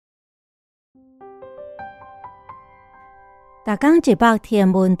逐天一百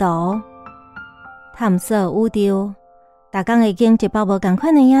天文图，探索宇宙。逐天会经一百无同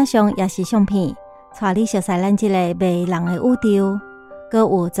款的影像，也是相片，带你熟悉咱这个迷人的宇宙。阁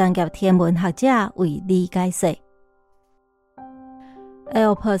有专业天文学者为你解说。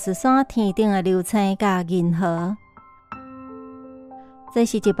Alps 山天顶的流星甲银河，这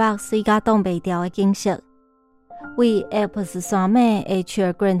是一幅水甲挡袂牢的景色。为 Alps 山脉的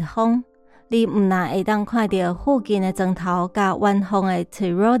吹grand风，你毋但会当看到附近的砖头甲远方的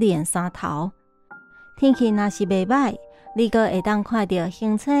Tyrolean 山头。天气若是袂歹，你阁会当看到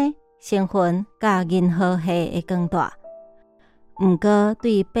星星、星云甲银河系的光大。毋过，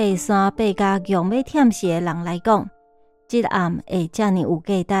对爬山爬甲强要忝死的人来讲，这暗会遮尔有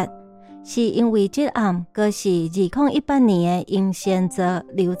价值，是因为这暗阁是2018年的英仙座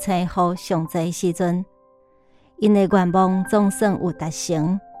流星雨上侪时阵，因的愿望总算有达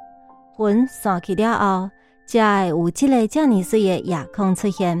成。云散去了后，才会有这个遮尔水的夜空出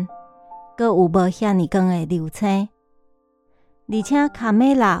现，阁有无遐尼光的流星，而且卡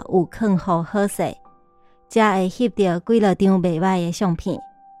梅拉有更好好势，才会翕到几落张袂歹的相片。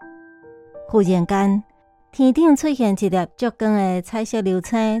忽然间，天顶出现一粒足光的彩色流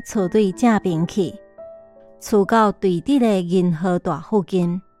星，触对正边去，触到对直的银河大附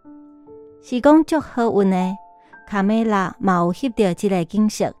近。是讲足好运的，卡梅拉嘛有翕到这个景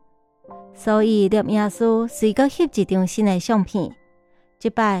色，所以摄影师随阁翕一张新的相片。这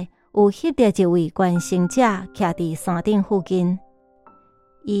摆有翕到一位观星者徛伫山顶附近。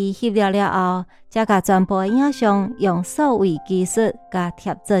伊翕了后，才甲全部的影像用数位技术甲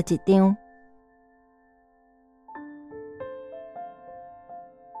贴做一张。